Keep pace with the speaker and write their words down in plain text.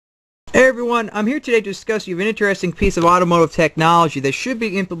Hey everyone, I'm here today to discuss with you an interesting piece of automotive technology that should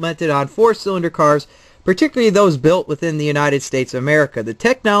be implemented on four-cylinder cars, particularly those built within the United States of America. The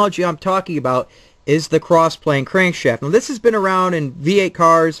technology I'm talking about is the Crossplane crankshaft. Now this has been around in V8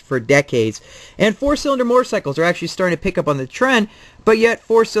 cars for decades, and four-cylinder motorcycles are actually starting to pick up on the trend, but yet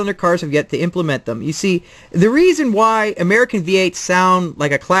four-cylinder cars have yet to implement them. You see, the reason why American V8s sound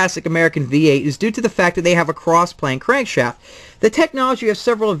like a classic American V8 is due to the fact that they have a crossplane crankshaft. The technology has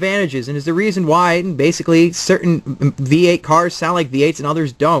several advantages and is the reason why basically certain V8 cars sound like V8s and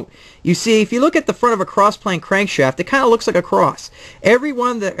others don't. You see, if you look at the front of a crossplane crankshaft, it kind of looks like a cross. Every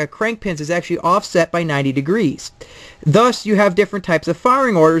one of the crank pins is actually offset by 90 degrees. Thus, you have different types of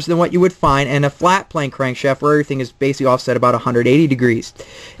firing orders than what you would find in a flat plane crankshaft where everything is basically offset about 180 degrees.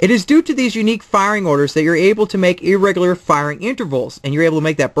 It is due to these unique firing orders that you're able to make irregular firing intervals, and you're able to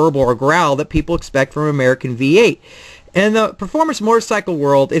make that burble or growl that people expect from an American V8. In the performance motorcycle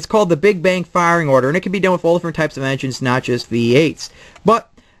world, it's called the Big Bang firing order, and it can be done with all different types of engines, not just V8s. But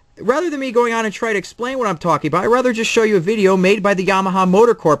rather than me going on and try to explain what I'm talking about, I'd rather just show you a video made by the Yamaha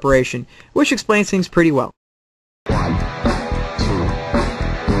Motor Corporation, which explains things pretty well.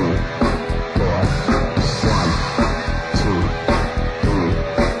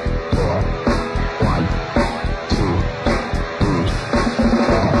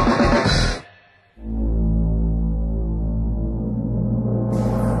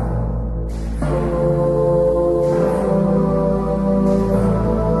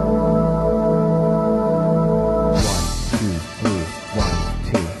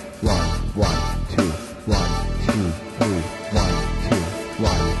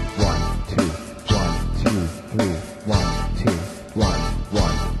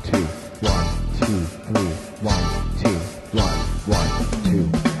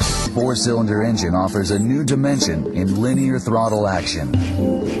 Four-cylinder engine offers a new dimension in linear throttle action.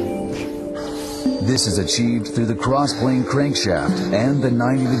 This is achieved through the crossplane crankshaft and the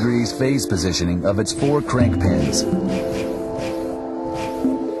 90 degrees phase positioning of its four crank pins.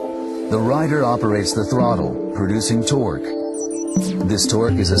 The rider operates the throttle, producing torque. This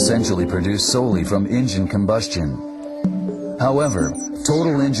torque is essentially produced solely from engine combustion. However,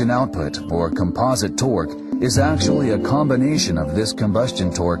 total engine output, or composite torque, is actually a combination of this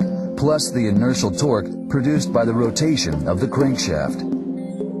combustion torque plus the inertial torque produced by the rotation of the crankshaft.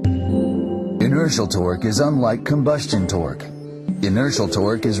 Inertial torque is unlike combustion torque. Inertial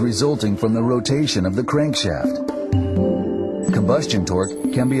torque is resulting from the rotation of the crankshaft. Combustion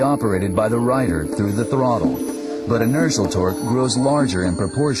torque can be operated by the rider through the throttle, but inertial torque grows larger in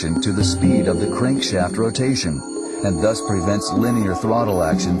proportion to the speed of the crankshaft rotation, and thus prevents linear throttle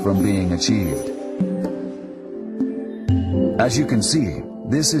action from being achieved. As you can see,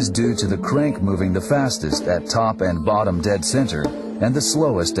 this is due to the crank moving the fastest at top and bottom dead center and the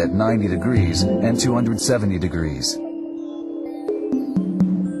slowest at 90 degrees and 270 degrees.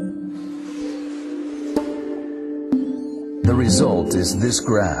 The result is this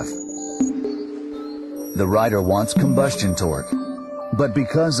graph. The rider wants combustion torque, but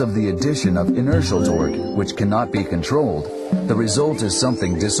because of the addition of inertial torque, which cannot be controlled, the result is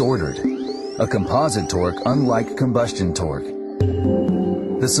something disordered, a composite torque unlike combustion torque.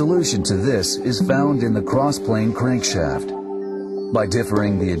 The solution to this is found in the crossplane crankshaft. By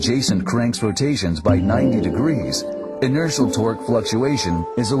differing the adjacent crank's rotations by 90 degrees, inertial torque fluctuation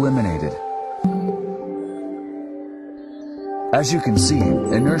is eliminated. As you can see,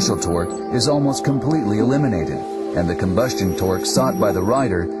 inertial torque is almost completely eliminated, and the combustion torque sought by the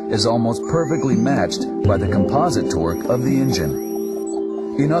rider is almost perfectly matched by the composite torque of the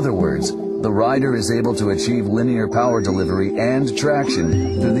engine. In other words, the rider is able to achieve linear power delivery and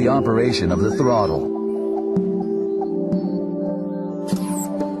traction through the operation of the throttle.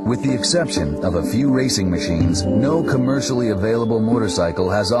 With the exception of a few racing machines, no commercially available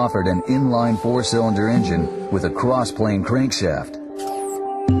motorcycle has offered an inline four-cylinder engine with a crossplane crankshaft.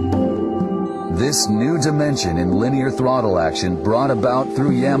 This new dimension in linear throttle action brought about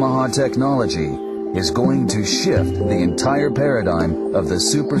through Yamaha technology is going to shift the entire paradigm of the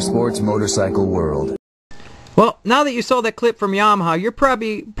super sports motorcycle world. Well, now that you saw that clip from Yamaha, you're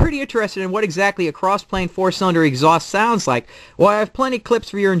probably pretty interested in what exactly a crossplane four-cylinder exhaust sounds like. Well, I have plenty of clips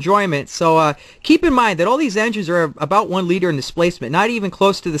for your enjoyment, so keep in mind that all these engines are about 1 liter in displacement, not even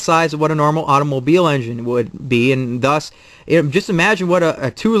close to the size of what a normal automobile engine would be, and thus, just imagine what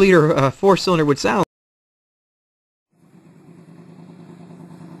a 2-liter four-cylinder would sound like.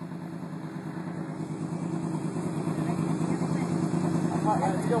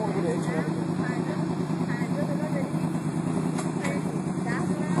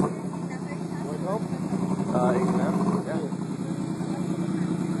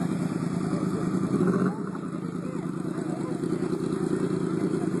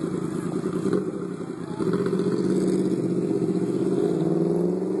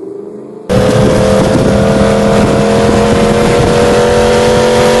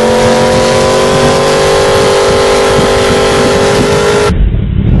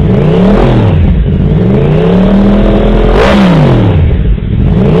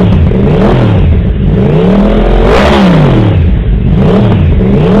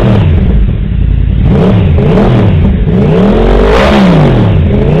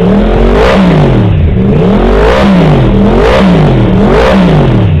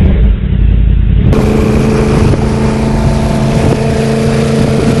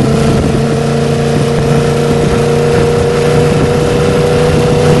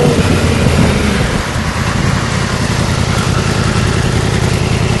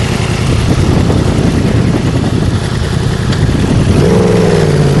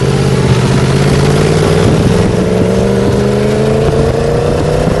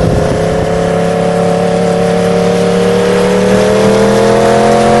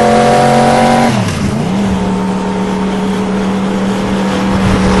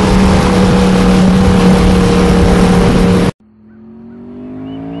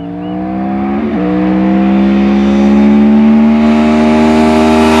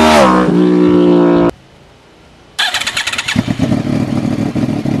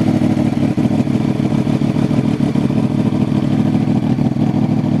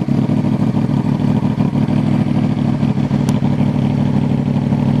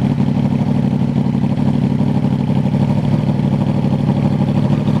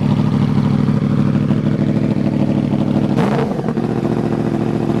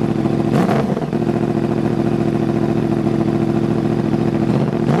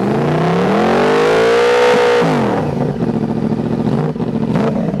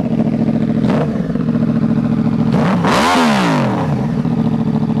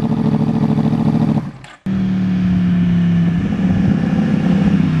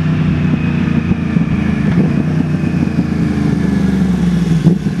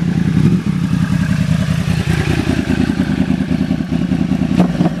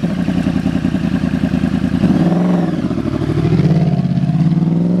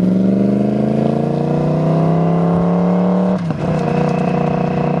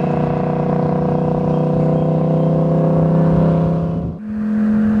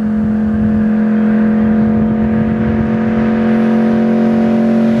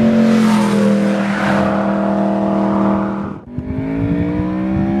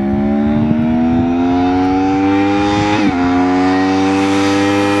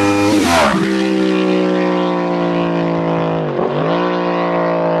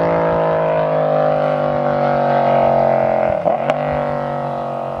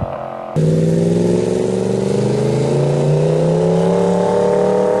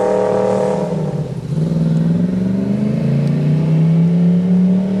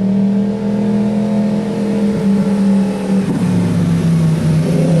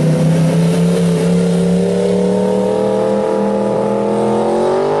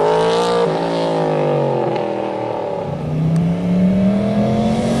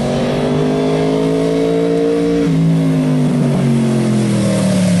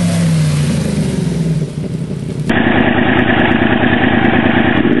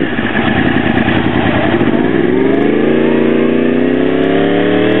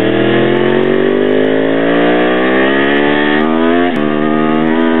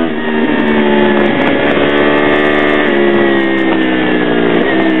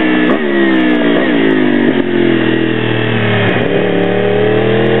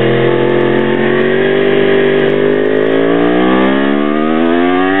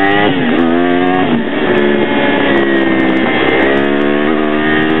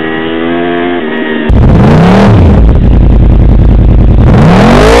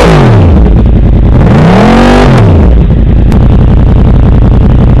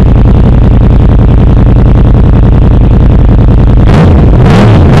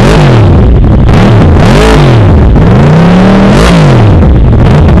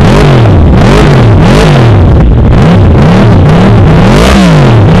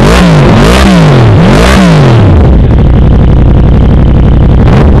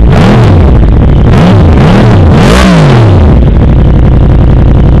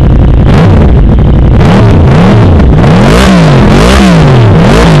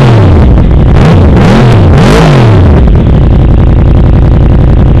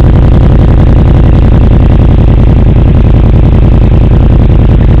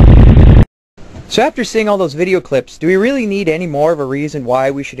 So after seeing all those video clips, do we really need any more of a reason why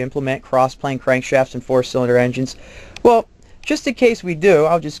we should implement cross-plane crankshafts in four-cylinder engines? Well, just in case we do,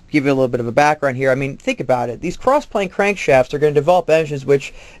 I'll just give you a little bit of a background here. I mean, think about it. These cross-plane crankshafts are going to develop engines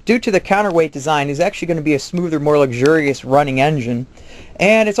which, due to the counterweight design, is actually going to be a smoother, more luxurious running engine.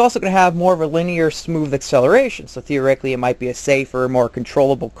 And it's also going to have more of a linear, smooth acceleration. So theoretically, it might be a safer, more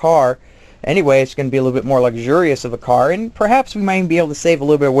controllable car. Anyway, it's going to be a little bit more luxurious of a car, and perhaps we might even be able to save a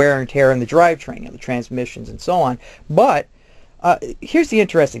little bit of wear and tear in the drivetrain, the transmissions, and so on. But here's the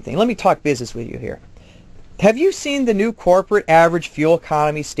interesting thing. Let me talk business with you here. Have you seen the new corporate average fuel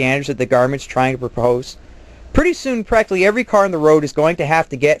economy standards that the government's trying to propose? Pretty soon, practically every car on the road is going to have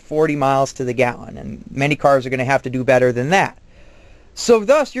to get 40 miles to the gallon, and many cars are going to have to do better than that. So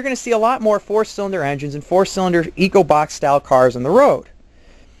thus, you're going to see a lot more four-cylinder engines and four-cylinder EcoBox-style cars on the road.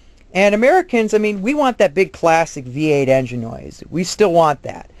 And Americans, I mean, we want that big classic V8 engine noise. We still want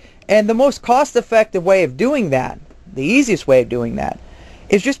that. And the most cost-effective way of doing that, the easiest way of doing that,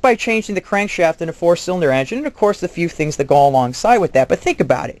 is just by changing the crankshaft in a four-cylinder engine, and of course the few things that go alongside with that. But think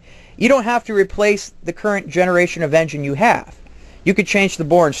about it. You don't have to replace the current generation of engine you have. You could change the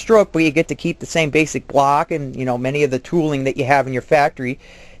bore and stroke, but you get to keep the same basic block and, you know, many of the tooling that you have in your factory.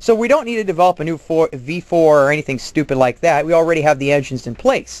 So we don't need to develop a new V4 or anything stupid like that. We already have the engines in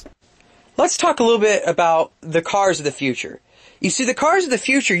place. Let's talk a little bit about the cars of the future. You see, the cars of the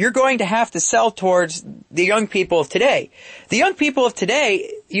future, you're going to have to sell towards the young people of today. The young people of today,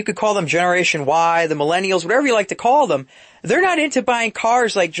 you could call them Generation Y, the millennials, whatever you like to call them, they're not into buying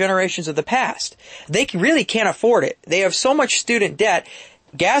cars like generations of the past. They really can't afford it. They have so much student debt.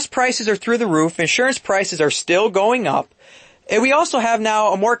 Gas prices are through the roof. Insurance prices are still going up. And we also have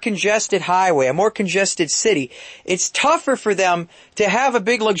now a more congested highway, a more congested city. It's tougher for them to have a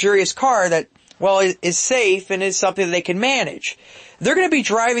big luxurious car that, well, is safe and is something that they can manage. They're going to be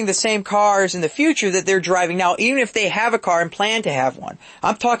driving the same cars in the future that they're driving now, even if they have a car and plan to have one.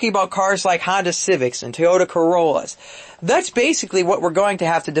 I'm talking about cars like Honda Civics and Toyota Corollas. That's basically what we're going to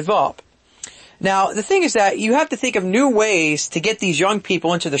have to develop. Now, the thing is that you have to think of new ways to get these young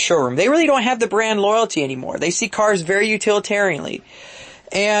people into the showroom. They really don't have the brand loyalty anymore. They see cars very utilitarianly.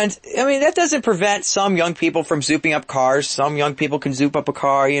 And, I mean, that doesn't prevent some young people from zooping up cars. Some young people can zoop up a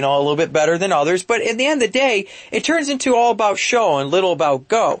car, you know, a little bit better than others. But at the end of the day, it turns into all about show and little about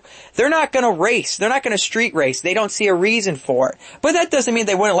go. They're not going to race. They're not going to street race. They don't see a reason for it. But that doesn't mean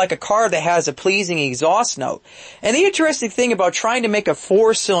they wouldn't like a car that has a pleasing exhaust note. And the interesting thing about trying to make a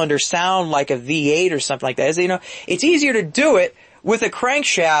four-cylinder sound like a V8 or something like that is, you know, it's easier to do it with a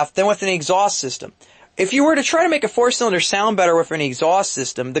crankshaft than with an exhaust system. If you were to try to make a four-cylinder sound better with an exhaust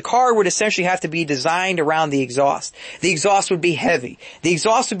system, the car would essentially have to be designed around the exhaust. The exhaust would be heavy. The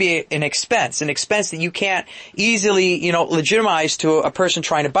exhaust would be an expense that you can't easily, you know, legitimize to a person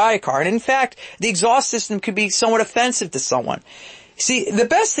trying to buy a car. And in fact, the exhaust system could be somewhat offensive to someone. See, the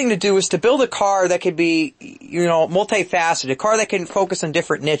best thing to do is to build a car that could be, you know, multifaceted, a car that can focus on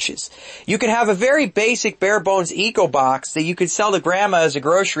different niches. You could have a very basic, bare-bones eco box that you could sell to grandma as a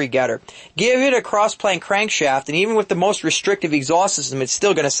grocery getter. Give it a crossplane crankshaft, and even with the most restrictive exhaust system, it's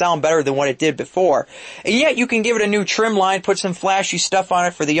still going to sound better than what it did before. And yet, you can give it a new trim line, put some flashy stuff on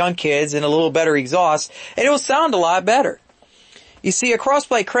it for the young kids, and a little better exhaust, and it will sound a lot better. You see, a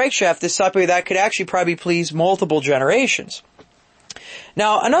crossplane crankshaft is something that could actually probably please multiple generations.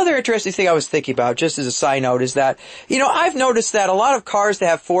 Now, another interesting thing I was thinking about, just as a side note, is that, you know, I've noticed that a lot of cars that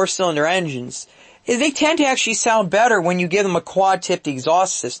have four-cylinder engines, they tend to actually sound better when you give them a quad-tipped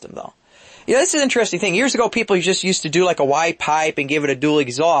exhaust system, though. You know, this is an interesting thing. Years ago, people just used to do like a wide pipe and give it a dual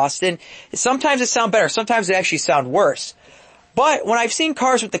exhaust, and sometimes it sounds better, sometimes it actually sounds worse. But when I've seen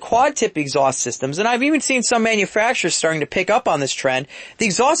cars with the quad-tip exhaust systems, and I've even seen some manufacturers starting to pick up on this trend, the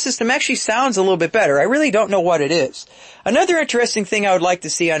exhaust system actually sounds a little bit better. I really don't know what it is. Another interesting thing I would like to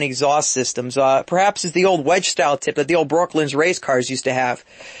see on exhaust systems, perhaps is the old wedge-style tip that the old Brooklyn's race cars used to have.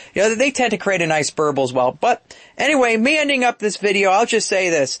 You know, they tend to create a nice burble as well. But anyway, me ending up this video, I'll just say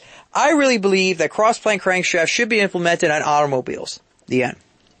this. I really believe that crossplane crankshafts should be implemented on automobiles. The end.